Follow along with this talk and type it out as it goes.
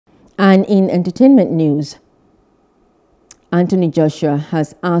And in entertainment news, Anthony Joshua has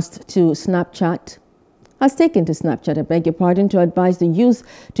taken to Snapchat, I beg your pardon, to advise the youth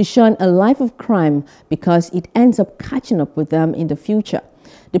to shun a life of crime because it ends up catching up with them in the future.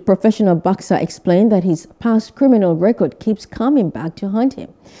 The professional boxer explained that his past criminal record keeps coming back to haunt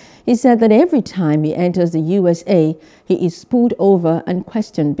him. He said that every time he enters the USA, he is pulled over and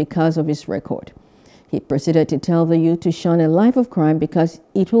questioned because of his record. He proceeded to tell the youth to shun a life of crime because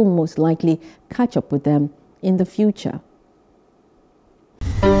it will most likely catch up with them in the future.